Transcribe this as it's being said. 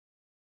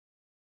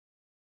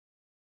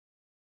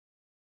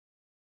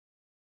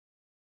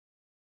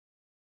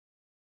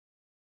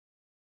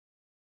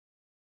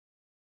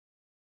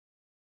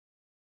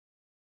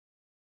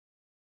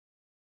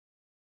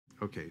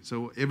Okay,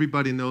 so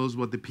everybody knows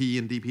what the P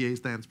in DPA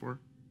stands for?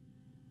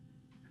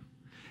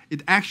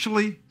 It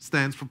actually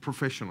stands for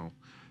professional,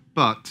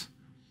 but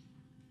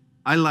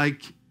I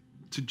like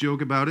to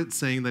joke about it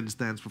saying that it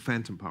stands for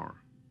phantom power,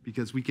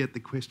 because we get the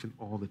question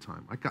all the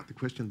time. I got the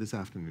question this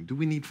afternoon, do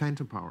we need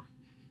phantom power?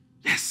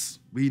 Yes,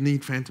 we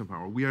need phantom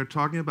power. We are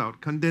talking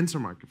about condenser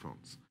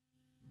microphones.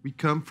 We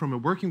come from a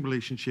working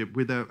relationship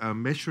with a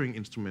measuring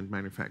instrument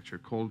manufacturer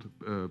called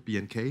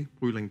BNK,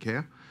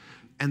 Rune,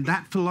 and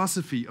that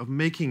philosophy of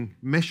making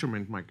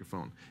measurement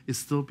microphone is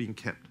still being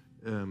kept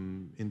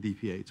in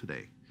DPA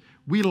today.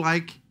 We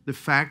like the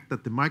fact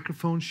that the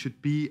microphone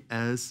should be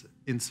as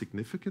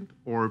insignificant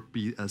or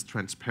be as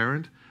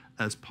transparent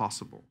as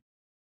possible.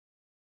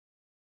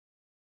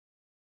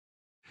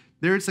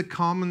 There is a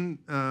common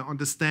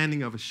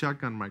understanding of a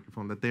shotgun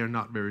microphone that they are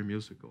not very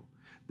musical.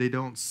 They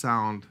don't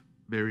sound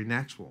very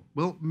natural.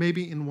 Well,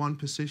 maybe in one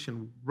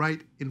position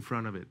right in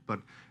front of it,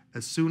 but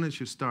as soon as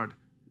you start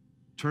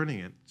turning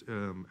it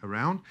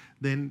around,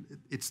 then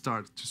it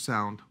starts to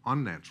sound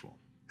unnatural.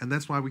 And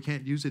that's why we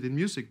can't use it in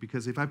music,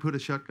 because if I put a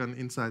shotgun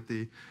inside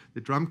the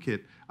drum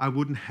kit, I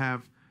wouldn't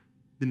have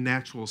the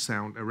natural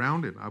sound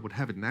around it. I would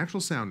have a natural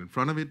sound in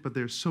front of it, but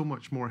there's so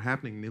much more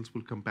happening. Nils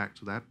will come back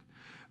to that.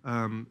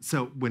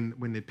 So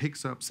when it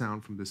picks up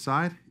sound from the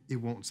side, it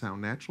won't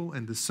sound natural,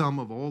 and the sum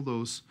of all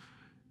those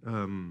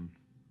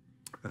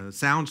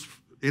sounds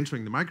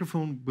entering the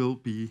microphone will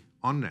be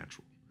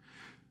unnatural.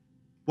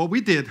 What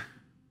we did,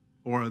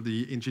 or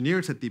the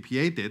engineers at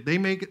DPA did, they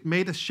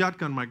made a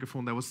shotgun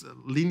microphone that was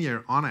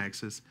linear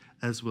on-axis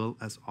as well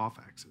as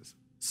off-axis.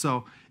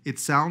 So it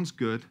sounds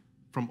good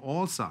from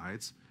all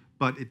sides,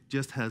 but it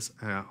just has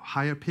a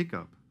higher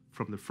pickup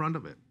from the front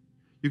of it.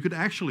 You could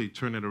actually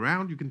turn it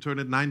around. You can turn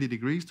it 90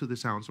 degrees to the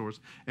sound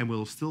source, and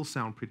will still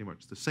sound pretty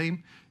much the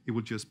same. It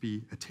would just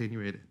be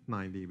attenuated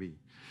 9 dB.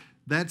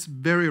 That's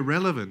very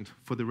relevant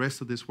for the rest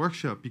of this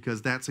workshop,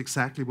 because that's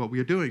exactly what we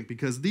are doing,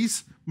 because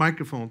these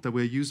microphones that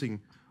we're using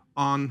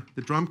on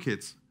the drum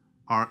kits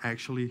are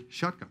actually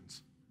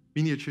shotguns,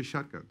 miniature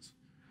shotguns.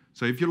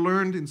 So if you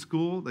learned in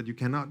school that you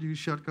cannot use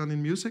shotgun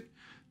in music,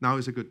 now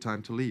is a good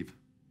time to leave,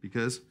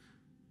 because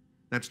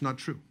that's not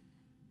true.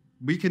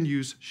 We can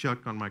use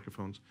shotgun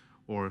microphones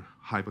or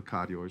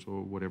hypercardioids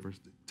or whatever.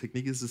 The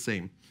technique is the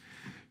same.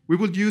 We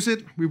will use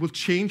it, we will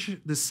change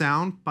the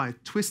sound by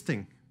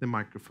twisting the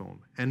microphone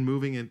and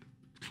moving it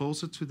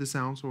closer to the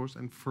sound source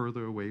and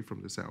further away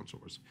from the sound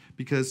source.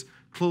 Because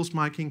close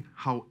miking,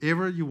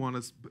 however you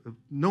want to,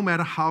 no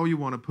matter how you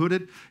want to put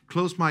it,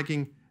 close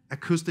miking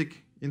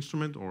acoustic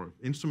instrument or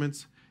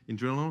instruments in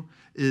general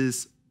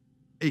is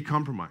a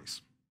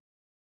compromise.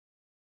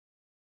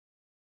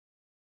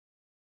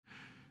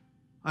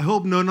 I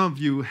hope none of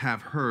you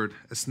have heard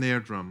a snare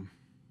drum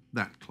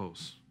that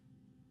close.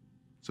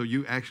 So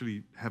you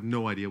actually have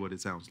no idea what it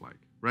sounds like,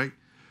 right?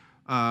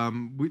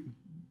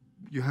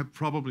 You have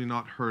probably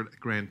not heard a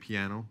grand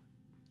piano,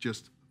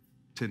 just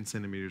 10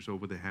 centimeters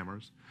over the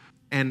hammers.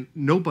 And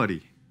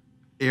nobody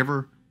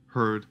ever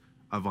heard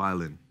a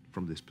violin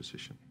from this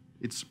position.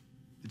 It's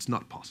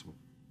not possible.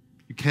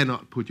 You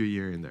cannot put your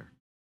ear in there.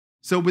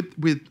 So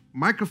with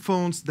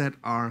microphones that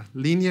are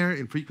linear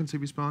in frequency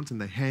response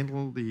and they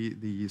handle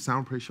the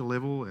sound pressure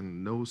level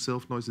and no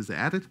self noise is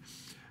added,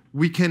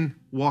 we can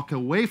walk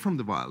away from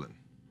the violin.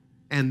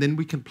 And then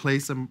we can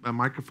place a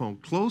microphone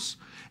close,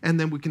 and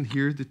then we can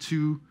hear the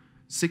two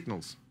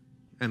signals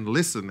and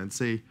listen and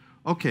say,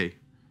 okay,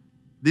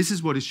 this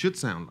is what it should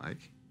sound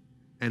like,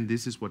 and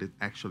this is what it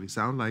actually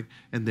sounds like,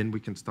 and then we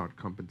can start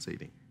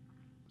compensating.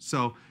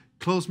 So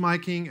close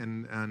miking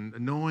and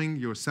knowing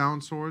your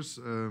sound source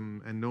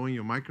and knowing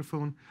your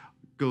microphone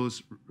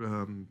goes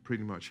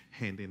pretty much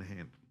hand in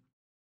hand.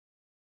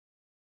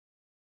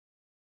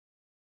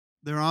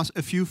 There are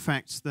a few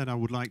facts that I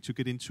would like to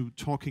get into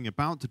talking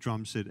about the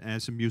drum set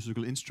as a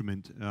musical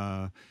instrument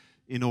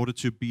in order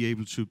to be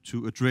able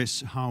to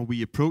address how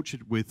we approach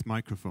it with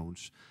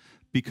microphones.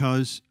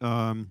 Because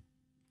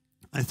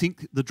I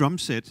think the drum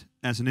set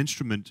as an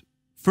instrument,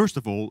 first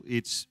of all,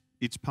 it's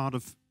part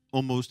of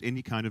almost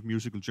any kind of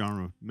musical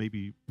genre.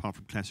 Maybe apart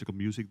from classical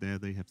music, there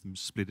they have them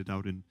split it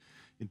out on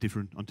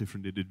different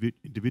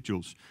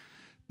individuals.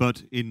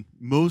 But in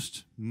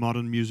most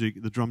modern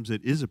music, the drum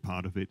set is a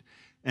part of it.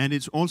 And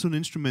it's also an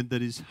instrument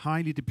that is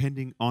highly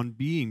depending on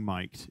being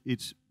mic'd.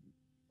 It's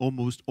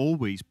almost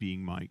always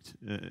being mic'd,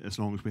 as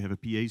long as we have a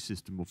PA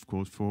system, of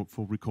course, for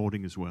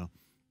recording as well.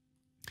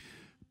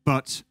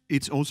 But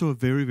it's also a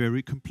very,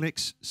 very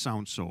complex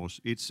sound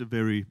source. It's a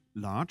very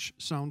large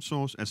sound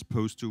source as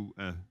opposed to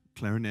a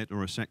clarinet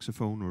or a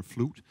saxophone or a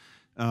flute.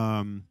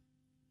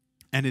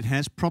 And it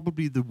has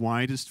probably the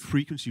widest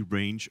frequency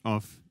range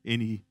of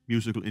any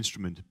musical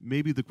instrument.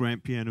 Maybe the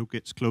grand piano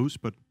gets close,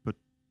 but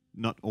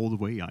not all the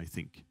way, I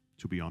think,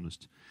 to be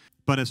honest.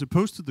 But as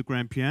opposed to the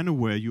grand piano,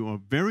 where you are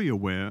very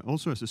aware,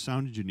 also as a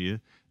sound engineer,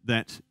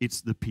 that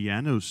it's the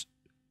piano's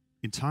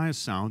entire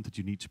sound that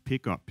you need to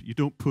pick up. You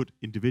don't put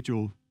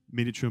individual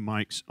miniature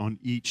mics on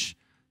each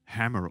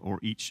hammer or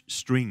each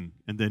string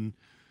and then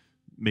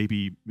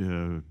maybe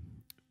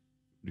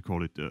you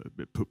call it,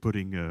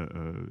 putting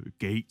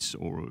gates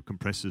or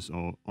compressors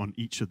on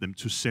each of them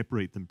to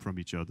separate them from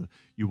each other.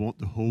 You want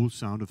the whole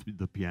sound of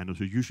the piano.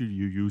 So usually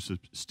you use a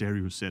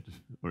stereo set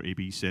or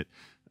AB set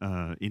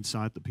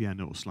inside the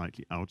piano or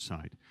slightly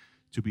outside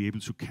to be able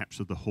to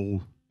capture the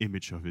whole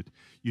image of it.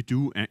 You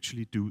do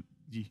actually do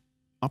the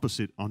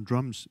opposite on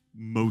drums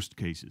most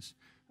cases.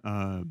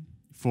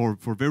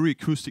 For very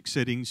acoustic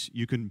settings,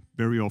 you can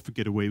very often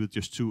get away with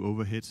just 2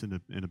 overheads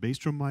and a bass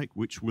drum mic,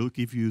 which will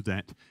give you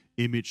that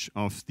image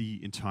of the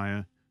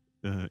entire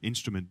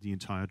instrument, the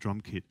entire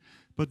drum kit.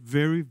 But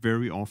very,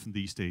 very often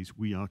these days,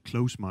 we are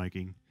close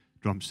micing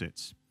drum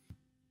sets.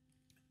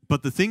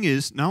 But the thing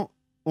is, now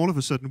all of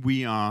a sudden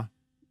we are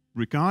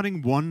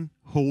regarding one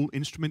whole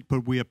instrument,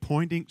 but we are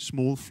pointing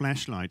small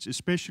flashlights,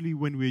 especially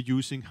when we're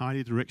using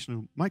highly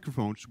directional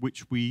microphones,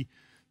 which we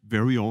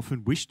very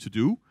often wish to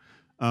do.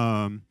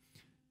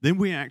 Then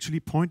we're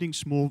actually pointing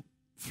small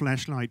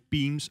flashlight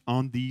beams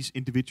on these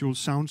individual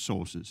sound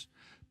sources.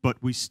 But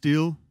we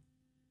still,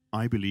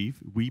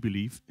 we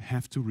believe,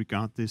 have to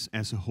regard this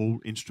as a whole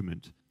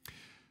instrument.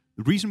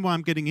 The reason why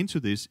I'm getting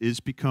into this is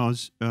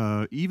because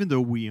even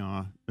though we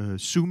are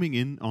zooming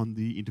in on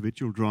the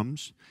individual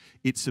drums,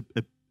 it's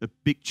a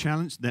big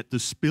challenge that the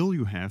spill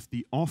you have,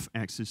 the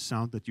off-axis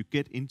sound that you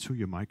get into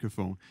your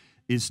microphone,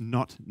 is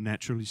not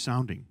naturally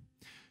sounding.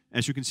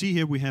 As you can see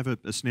here, we have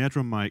a snare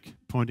drum mic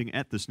pointing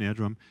at the snare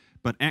drum,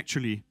 but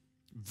actually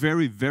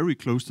very, very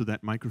close to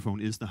that microphone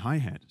is the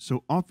hi-hat.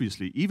 So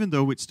obviously, even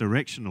though it's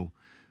directional,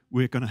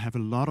 we're going to have a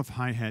lot of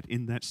hi-hat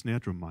in that snare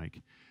drum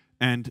mic.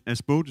 And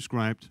as Bo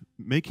described,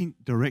 making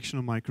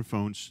directional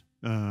microphones,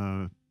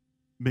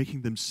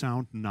 making them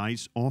sound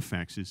nice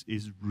off-axis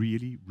is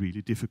really,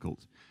 really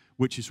difficult,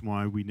 which is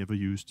why we never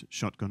used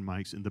shotgun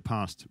mics in the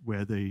past,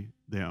 where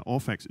their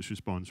off-axis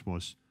response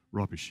was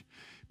rubbish.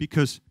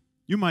 Because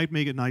you might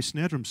make a nice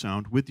snare drum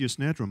sound with your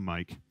snare drum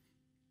mic,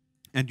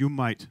 and you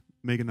might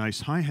make a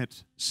nice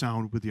hi-hat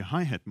sound with your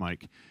hi-hat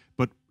mic,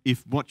 but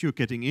if what you're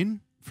getting in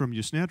from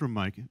your snare drum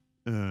mic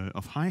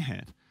of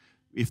hi-hat,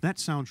 if that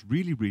sounds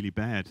really, really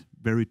bad,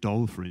 very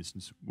dull, for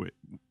instance,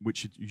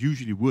 which it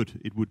usually would,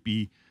 it would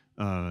be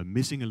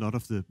missing a lot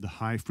of the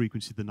high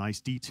frequency, the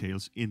nice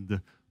details in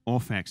the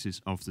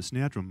off-axis of the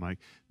snare drum mic,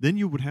 then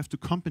you would have to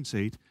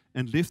compensate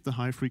and lift the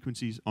high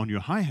frequencies on your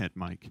hi-hat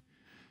mic.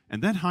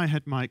 And that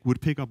hi-hat mic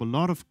would pick up a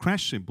lot of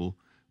crash cymbal,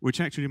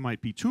 which actually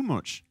might be too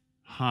much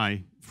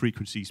high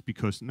frequencies,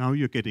 because now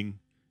you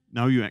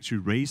actually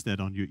raise that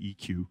on your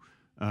EQ.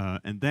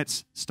 And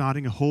that's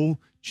starting a whole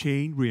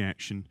chain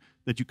reaction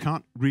that you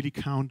can't really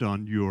count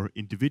on your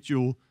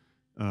individual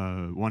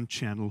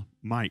one-channel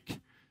mic,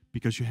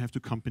 because you have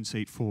to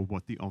compensate for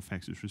what the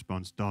off-axis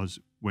response does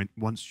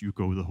once you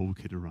go the whole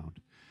kit around.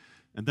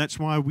 And that's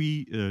why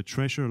we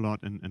treasure a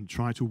lot and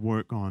try to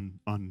work on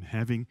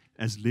having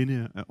as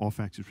linear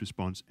off-axis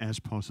response as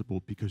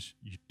possible, because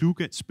you do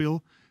get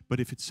spill, but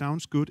if it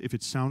sounds good, if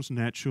it sounds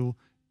natural,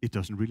 it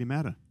doesn't really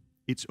matter.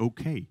 It's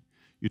okay.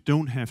 You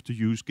don't have to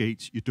use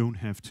gates. You don't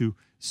have to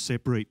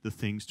separate the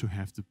things to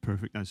have the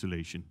perfect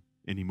isolation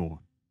anymore.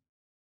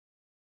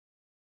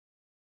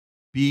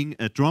 Being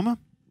a drummer,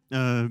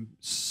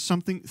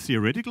 something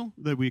theoretical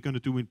that we're going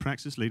to do in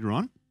practice later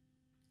on.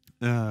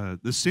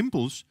 The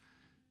cymbals,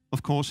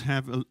 of course,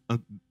 have a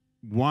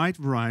wide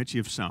variety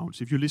of sounds.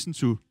 If you listen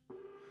to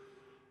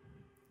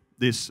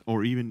this,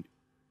 or even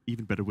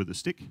better with a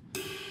stick,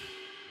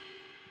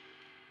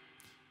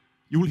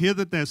 you will hear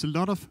that there's a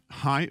lot of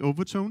high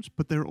overtones,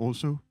 but there are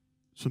also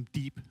some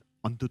deep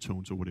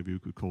undertones, or whatever you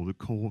could call the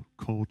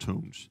core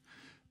tones.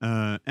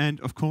 And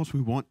of course, we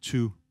want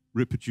to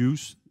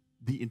reproduce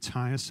the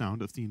entire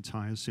sound of the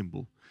entire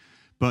cymbal.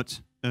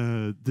 But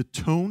the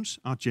tones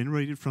are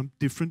generated from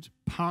different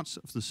parts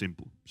of the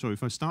cymbal. So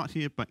if I start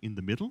here in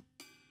the middle,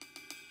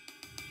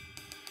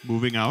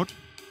 moving out,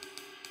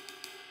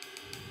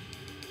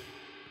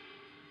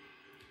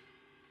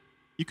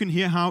 you can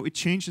hear how it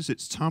changes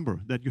its timbre,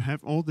 that you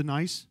have all the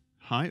nice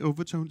high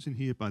overtones in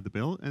here by the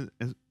bell,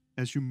 and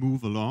as you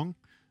move along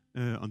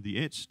on the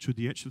edge, to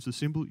the edge of the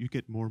cymbal, you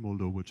get more and more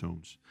lower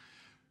tones.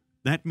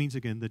 That means,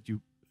 again, that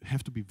you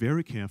have to be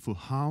very careful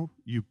how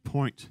you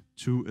point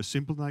to a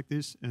cymbal like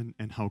this,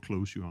 and how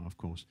close you are, of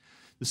course.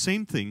 The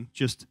same thing,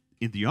 just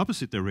in the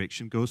opposite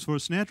direction, goes for a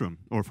snare drum,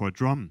 or for a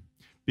drum,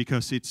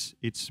 because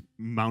it's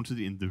mounted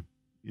in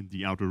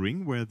the outer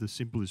ring, where the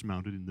cymbal is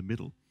mounted in the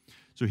middle.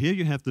 So here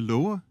you have the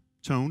lower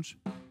tones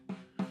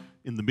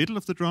in the middle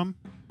of the drum,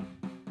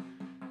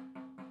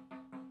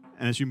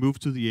 and as you move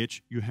to the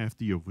edge, you have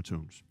the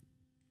overtones.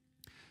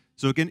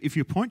 So again, if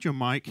you point your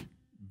mic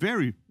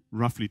very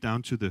roughly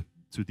down to the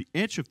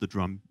edge of the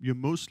drum, you're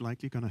most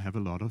likely going to have a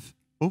lot of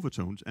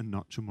overtones and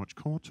not too much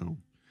core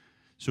tone.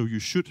 So you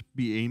should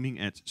be aiming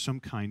at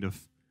some kind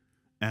of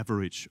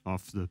average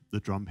of the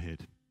drum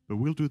head. But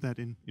we'll do that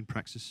in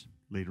practice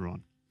later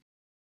on.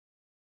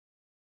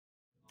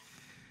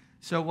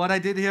 So what I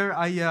did here,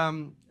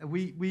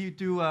 we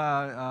do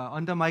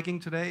under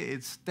miking today.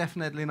 It's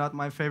definitely not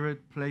my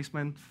favorite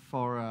placement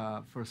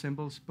for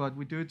cymbals, but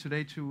we do it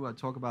today to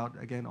talk about,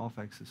 again,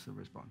 off-axis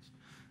response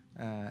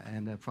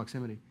and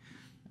proximity.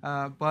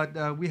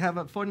 But we have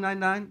a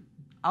 49.9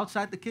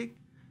 outside the kick,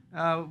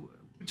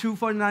 two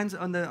 49s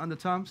on the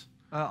toms,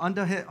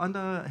 under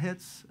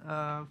heads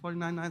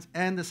 49.9s,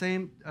 and the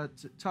same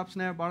top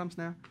snare, bottom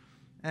snare,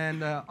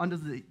 and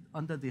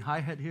under the hi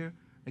hat here.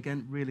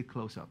 Again, really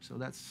close up. So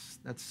that's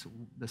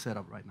the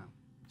setup right now.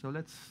 So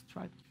let's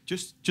try it.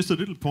 Just a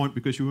little point,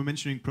 because you were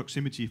mentioning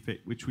proximity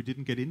effect, which we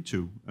didn't get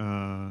into.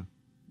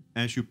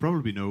 As you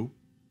probably know,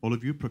 all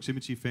of you,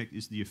 proximity effect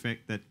is the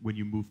effect that when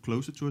you move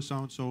closer to a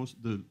sound source,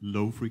 the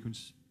low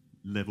frequency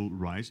level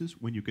rises.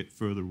 When you get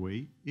further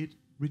away, it's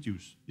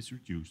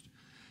reduced.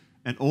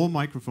 And all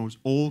microphones,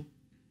 all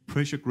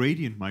pressure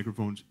gradient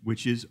microphones,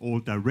 which is all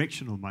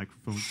directional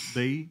microphones,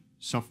 they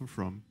suffer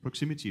from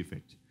proximity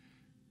effect,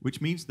 which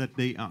means that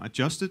they are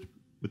adjusted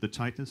with the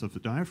tightness of the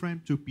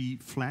diaphragm to be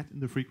flat in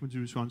the frequency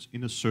response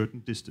in a certain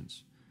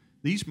distance.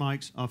 These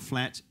mics are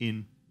flat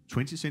in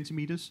 20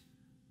 centimeters,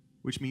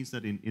 which means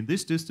that in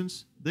this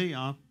distance, they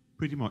are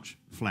pretty much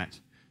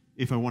flat.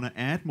 If I want to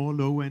add more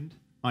low end,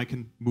 I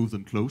can move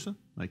them closer,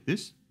 like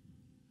this.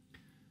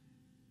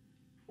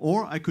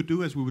 Or I could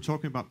do, as we were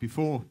talking about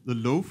before, the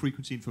low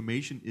frequency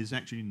information is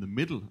actually in the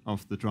middle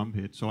of the drum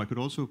head. So I could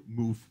also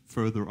move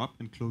further up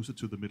and closer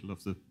to the middle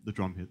of the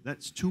drum head.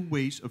 That's two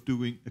ways of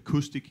doing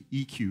acoustic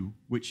EQ,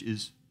 which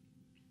is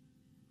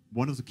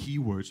one of the key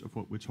words of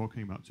what we're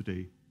talking about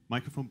today.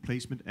 Microphone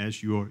placement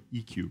as your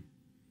EQ.